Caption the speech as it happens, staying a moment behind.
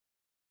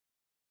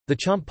The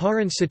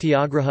Champaran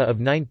Satyagraha of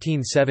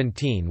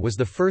 1917 was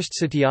the first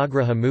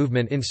Satyagraha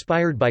movement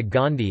inspired by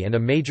Gandhi and a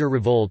major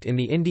revolt in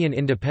the Indian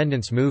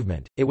independence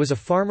movement. It was a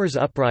farmers'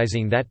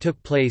 uprising that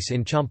took place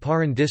in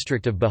Champaran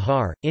district of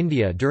Bihar,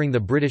 India during the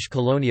British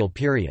colonial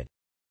period.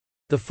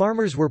 The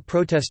farmers were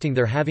protesting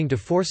their having to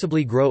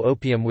forcibly grow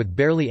opium with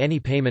barely any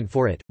payment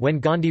for it. When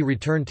Gandhi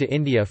returned to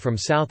India from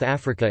South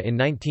Africa in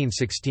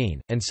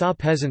 1916, and saw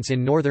peasants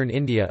in northern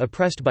India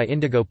oppressed by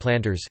indigo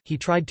planters, he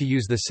tried to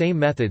use the same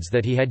methods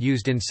that he had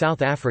used in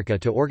South Africa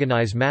to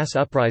organize mass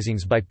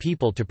uprisings by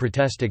people to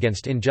protest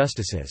against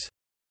injustices.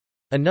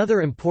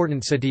 Another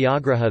important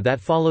satyagraha that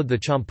followed the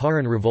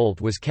Champaran revolt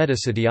was Kheda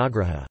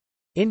Satyagraha.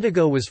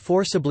 Indigo was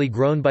forcibly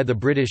grown by the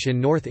British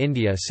in North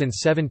India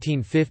since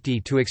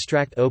 1750 to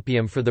extract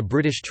opium for the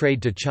British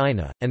trade to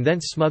China, and then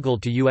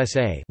smuggled to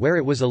USA where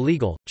it was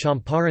illegal.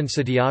 Champaran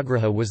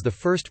Satyagraha was the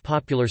first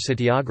popular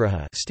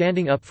satyagraha,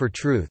 standing up for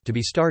truth, to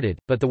be started,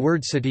 but the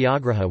word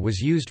satyagraha was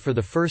used for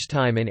the first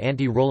time in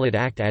Anti-Rowlatt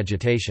Act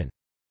agitation.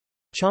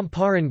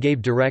 Champaran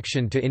gave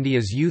direction to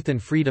India's youth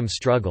and freedom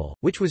struggle,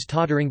 which was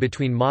tottering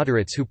between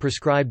moderates who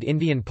prescribed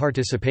Indian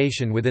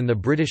participation within the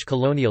British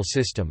colonial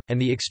system,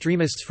 and the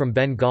extremists from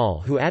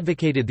Bengal who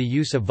advocated the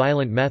use of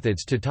violent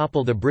methods to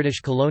topple the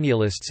British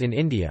colonialists in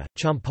India.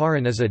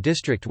 Champaran is a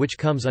district which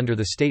comes under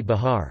the state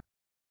Bihar.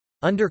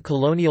 Under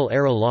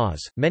colonial-era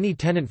laws, many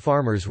tenant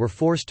farmers were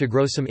forced to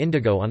grow some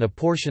indigo on a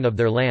portion of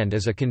their land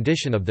as a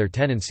condition of their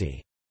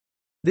tenancy.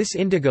 This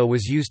indigo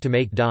was used to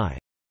make dye.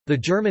 The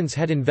Germans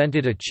had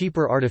invented a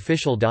cheaper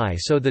artificial dye,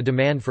 so the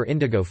demand for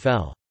indigo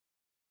fell.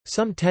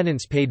 Some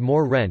tenants paid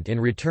more rent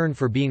in return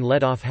for being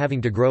let off having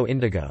to grow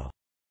indigo.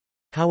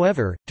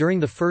 However,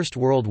 during the First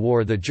World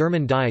War the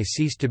German dye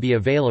ceased to be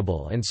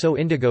available, and so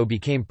indigo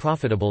became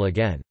profitable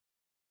again.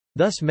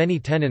 Thus many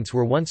tenants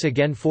were once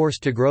again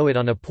forced to grow it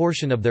on a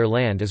portion of their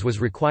land as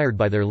was required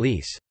by their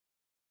lease.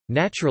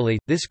 Naturally,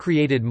 this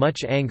created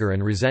much anger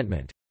and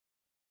resentment.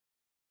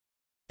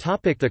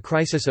 The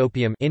crisis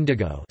opium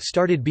indigo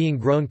started being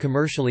grown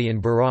commercially in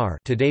Berar,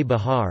 today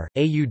Bihar,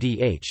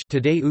 Audh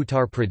today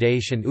Uttar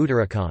Pradesh and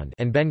Uttarakhand,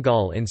 and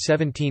Bengal in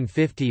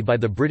 1750 by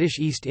the British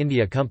East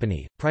India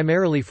Company,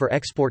 primarily for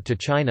export to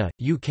China,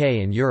 UK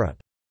and Europe.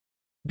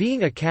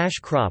 Being a cash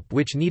crop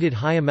which needed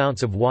high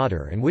amounts of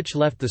water and which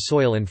left the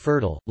soil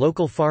infertile,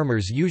 local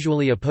farmers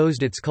usually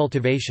opposed its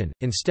cultivation,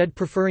 instead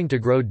preferring to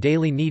grow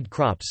daily need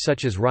crops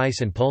such as rice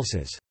and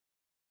pulses.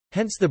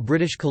 Hence the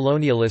British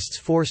colonialists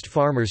forced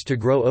farmers to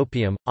grow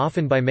opium,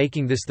 often by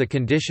making this the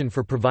condition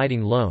for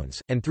providing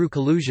loans, and through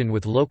collusion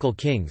with local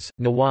kings,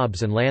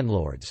 nawabs and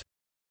landlords.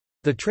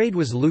 The trade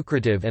was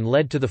lucrative and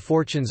led to the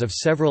fortunes of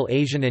several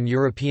Asian and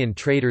European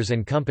traders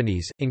and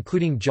companies,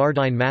 including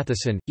Jardine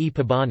Matheson, E.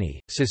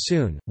 Pabani,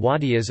 Sassoon,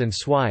 Wadias and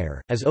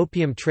Swire. As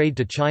opium trade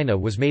to China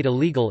was made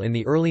illegal in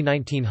the early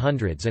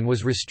 1900s and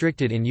was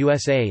restricted in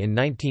USA in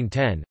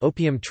 1910,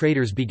 opium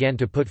traders began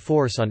to put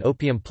force on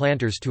opium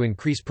planters to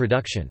increase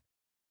production.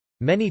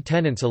 Many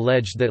tenants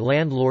alleged that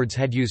landlords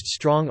had used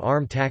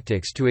strong-arm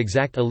tactics to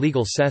exact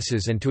illegal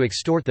cesses and to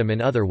extort them in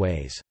other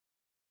ways.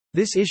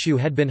 This issue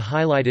had been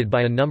highlighted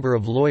by a number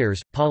of lawyers,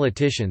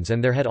 politicians,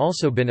 and there had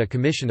also been a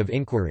commission of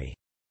inquiry.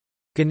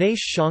 Ganesh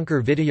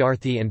Shankar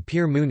Vidyarthi and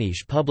Peer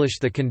Munish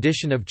published The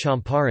Condition of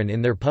Champaran in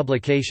their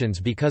publications,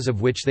 because of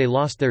which they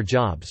lost their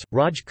jobs.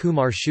 Raj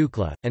Kumar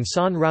Shukla, and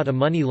San Raut, a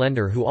money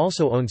lender who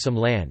also owned some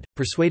land,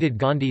 persuaded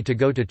Gandhi to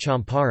go to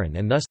Champaran,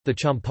 and thus, the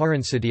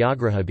Champaran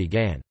Satyagraha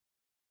began.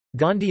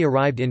 Gandhi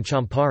arrived in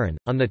Champaran,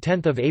 on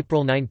 10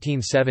 April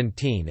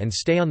 1917 and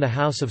stay on the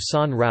house of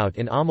San Raut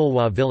in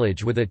Amalwa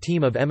village with a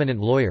team of eminent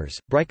lawyers,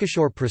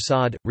 Brikeshwar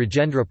Prasad,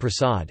 Rajendra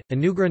Prasad,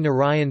 Anugrah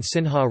Narayan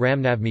Sinha,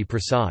 Ramnavmi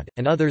Prasad,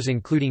 and others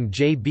including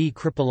J. B.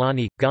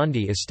 Kripalani.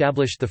 Gandhi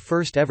established the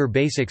first ever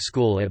basic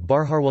school at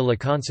Barharwa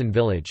Lakansan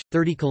village,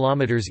 30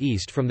 km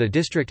east from the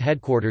district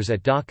headquarters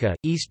at Dhaka,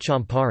 East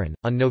Champaran,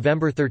 on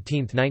November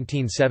 13,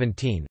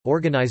 1917,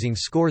 organizing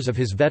scores of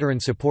his veteran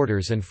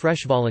supporters and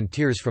fresh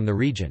volunteers from the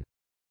region.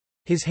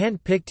 His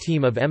hand-picked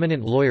team of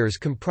eminent lawyers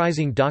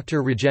comprising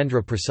Dr.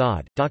 Rajendra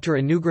Prasad, Dr.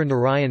 Anugrah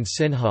Narayan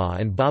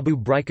Sinha and Babu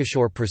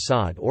Brikeshwar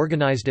Prasad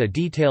organized a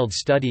detailed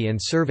study and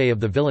survey of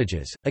the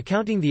villages,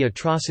 accounting the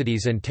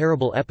atrocities and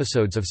terrible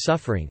episodes of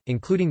suffering,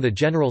 including the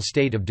general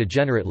state of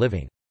degenerate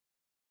living.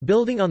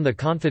 Building on the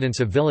confidence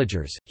of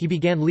villagers, he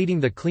began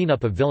leading the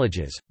cleanup of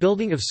villages,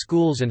 building of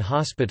schools and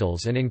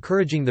hospitals, and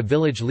encouraging the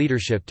village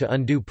leadership to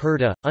undo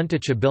purdah,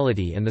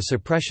 untouchability and the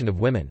suppression of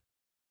women.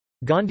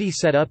 Gandhi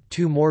set up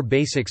 2 more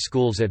basic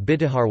schools at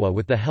Bitiharwa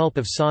with the help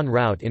of San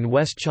Raut in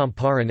West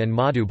Champaran and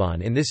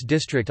Madhuban in this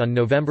district on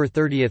November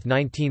 30,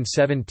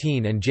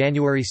 1917 and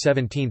January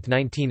 17,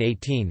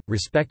 1918,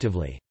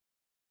 respectively.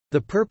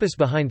 The purpose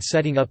behind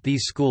setting up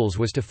these schools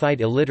was to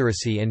fight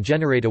illiteracy and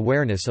generate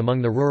awareness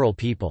among the rural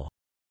people.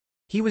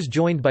 He was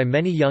joined by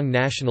many young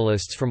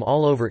nationalists from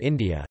all over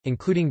India,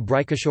 including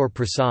Brikeshwar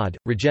Prasad,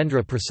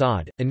 Rajendra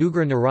Prasad,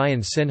 Anugrah Narayan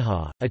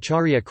Sinha,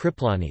 Acharya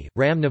Kripalani,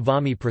 Ram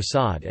Navami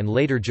Prasad and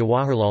later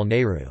Jawaharlal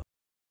Nehru.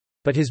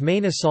 But his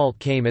main assault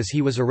came as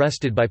he was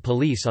arrested by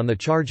police on the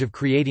charge of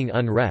creating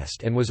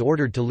unrest and was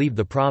ordered to leave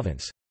the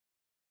province.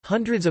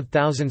 Hundreds of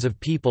thousands of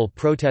people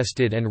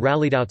protested and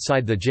rallied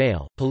outside the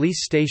jail,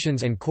 police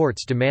stations and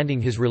courts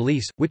demanding his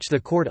release, which the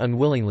court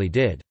unwillingly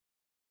did.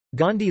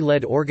 Gandhi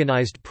led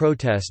organised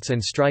protests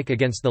and strike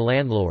against the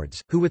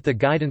landlords, who with the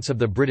guidance of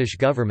the British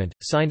government,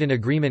 signed an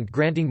agreement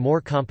granting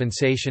more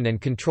compensation and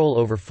control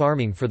over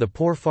farming for the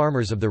poor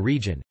farmers of the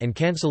region, and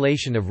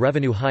cancellation of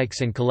revenue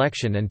hikes and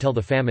collection until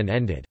the famine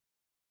ended.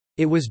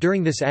 It was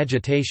during this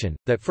agitation,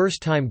 that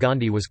first time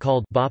Gandhi was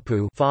called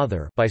Bapu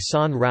father by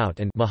Sant Raut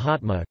and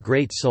Mahatma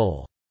great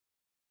soul.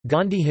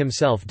 Gandhi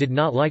himself did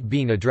not like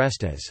being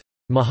addressed as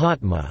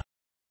Mahatma,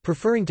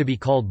 preferring to be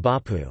called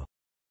Bapu.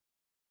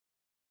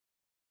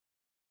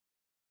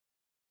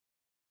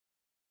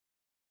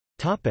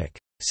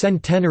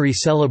 Centenary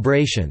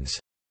celebrations.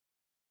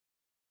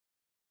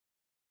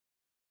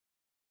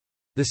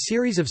 The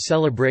series of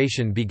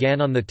celebration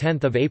began on 10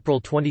 April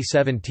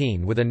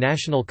 2017 with a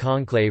national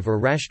conclave or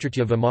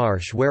Rashtritiya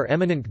Vimarsh where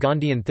eminent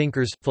Gandhian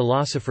thinkers,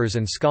 philosophers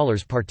and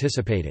scholars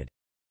participated.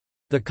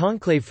 The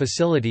conclave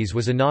facilities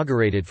was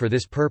inaugurated for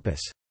this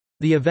purpose.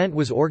 The event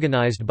was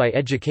organized by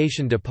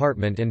Education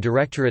Department and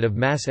Directorate of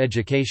Mass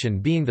Education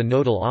being the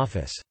nodal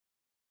office.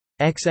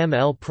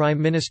 XML Prime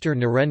Minister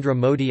Narendra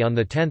Modi on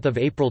 10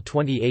 April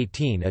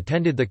 2018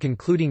 attended the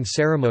concluding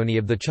ceremony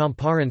of the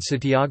Champaran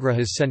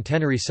Satyagraha's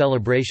centenary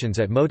celebrations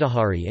at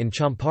Motihari in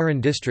Champaran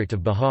district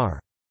of Bihar.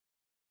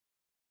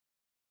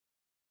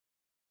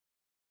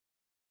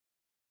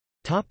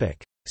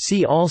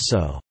 See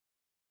also: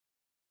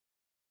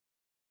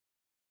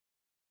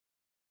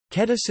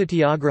 Kheda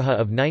Satyagraha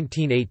of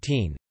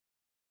 1918,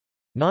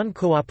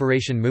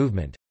 Non-Cooperation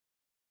Movement,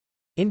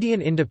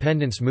 Indian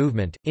Independence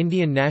Movement,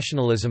 Indian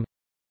Nationalism,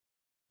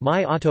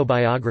 My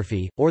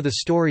Autobiography, or The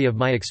Story of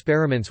My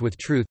Experiments with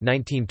Truth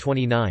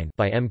 1929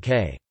 by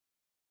M.K.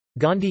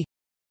 Gandhi,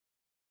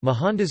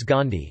 Mohandas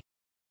Gandhi,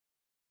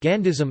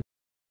 Gandhism,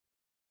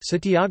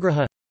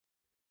 Satyagraha,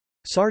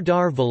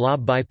 Sardar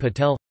Vallabhbhai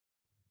Patel,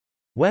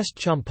 West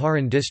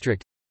Champaran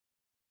District,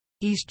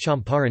 East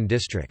Champaran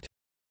District.